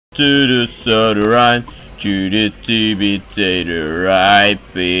To the soda right, to the TV, to the right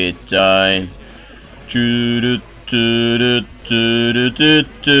bit time. To the to the to the to the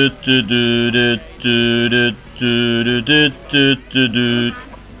to the to the to the to the.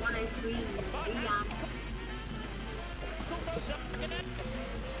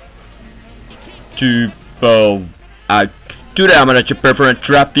 To bow. Today I'm gonna prepare and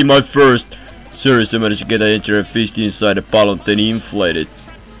trap in my first. Seriously, I managed to get an entire fist inside the balloon, then inflate it.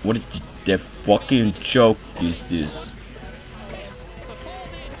 What is the fucking joke is this?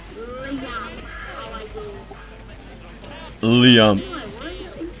 Liam.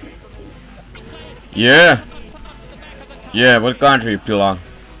 Yeah. Yeah, what country you belong?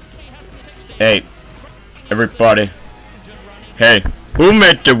 Hey, everybody. Hey, who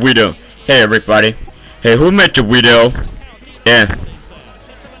made the video? Hey, everybody. Hey, who made the video? Yeah.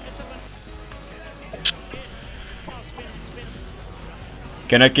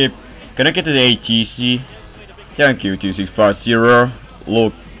 Can I get the ATC? Thank you, 2650.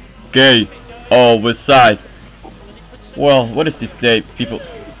 Look, gay, always side. Well, what is this day, people?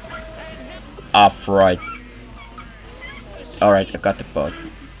 Right. Alright, I got the bot.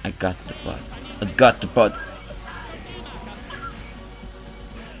 I got the bot.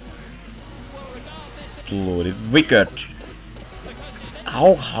 Bloody wicked.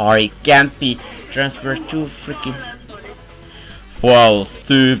 How hard it can be transferred to freaking. Well,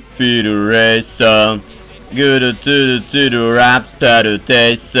 stupid racer. Good to the rap to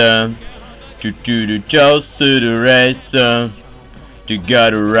taste. To the just to the racer. To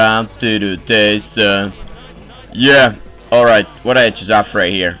get around to the taste. Yeah, alright, what I just off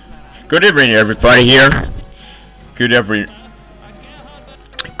right here. Good evening, everybody here. Good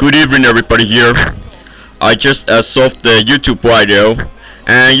evening, everybody here. I just solved the YouTube video,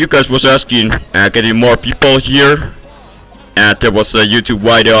 and you guys was asking, getting more people here. And there was a YouTube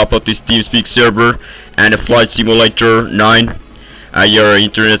video about this TeamSpeak server and the Flight Simulator 9, your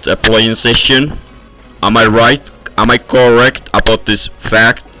internet playing session. Am I right? Am I correct about this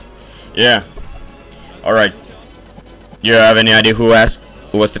fact? Yeah. Alright. Do you have any idea who was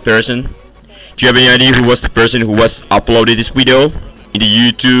the person? Do you have any idea who was the person who was uploaded this video in the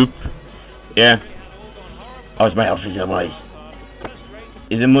YouTube? Yeah. How's my official voice?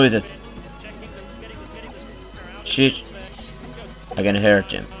 Is it muted? Shit. I'm gonna hurt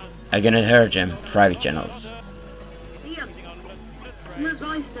them. Private channels.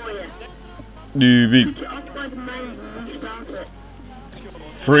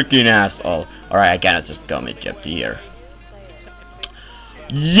 Freaking asshole. Alright, I cannot just commit up to here.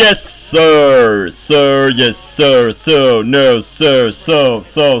 Yes, sir! Sir, yes, sir, so, no, sir, so,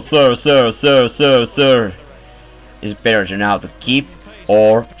 sir. It's better to now to keep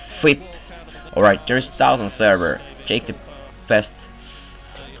or flip. Alright, there's 1000 server. Take the best.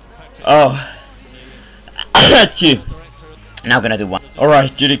 Oh. Now gonna do one.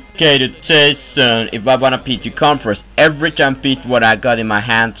 Alright, dedicated session. If I wanna P2 conference, every time P2 what I got in my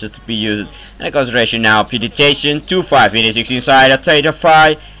hand just to be used. And the concentration now, PDtation 2586 inside a data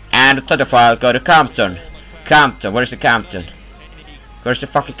file, and the data file go to Compton. Compton, where's the Compton? Where's the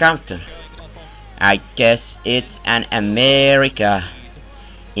fucking Compton? I guess it's an America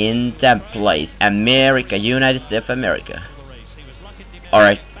in that place. America, United States of America.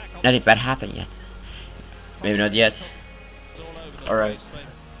 Alright, nothing bad happened yet. Maybe not yet. Alright.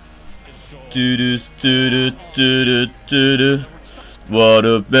 What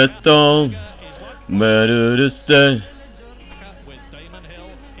a beton. Matter to say.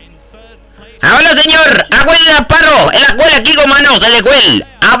 ¡Hola, señor! ¡Abuela Parro! ¡En la escuela aquí con manos! ¡En la escuela!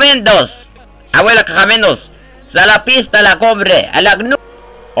 ¡Avendos! ¡Abuela Cajamendos! ¡A la pista la cobre! ¡A la gnu!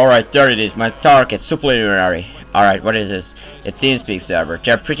 Alright, there it is, my target, supplementary. Alright, what is this? It's TeamSpeak server.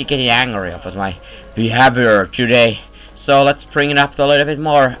 They're pretty getting angry about my behavior today. So let's bring it up to a little bit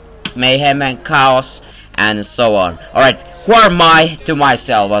more mayhem and chaos and so on. Alright, who am I to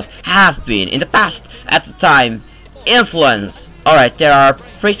myself as have been in the past at the time influence. Alright, there are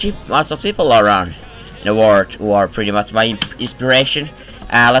pretty much of people around in the world who are pretty much my inspiration.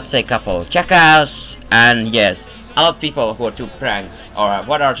 Let's say a couple checkouts, and yes, a lot of people who do pranks. Alright,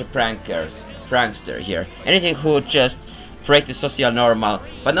 what are the prankster here? Anything who just break the social normal,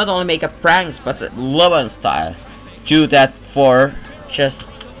 but not only make a pranks, but love style. Do that for just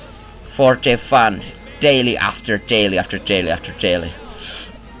for the fun, daily after daily after daily after daily.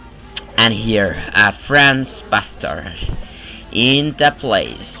 And here, a Franz Bastard in the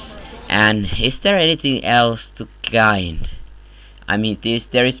place. And is there anything else to kind? I mean,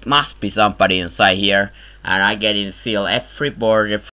 there must be somebody inside here, and I get in feel every border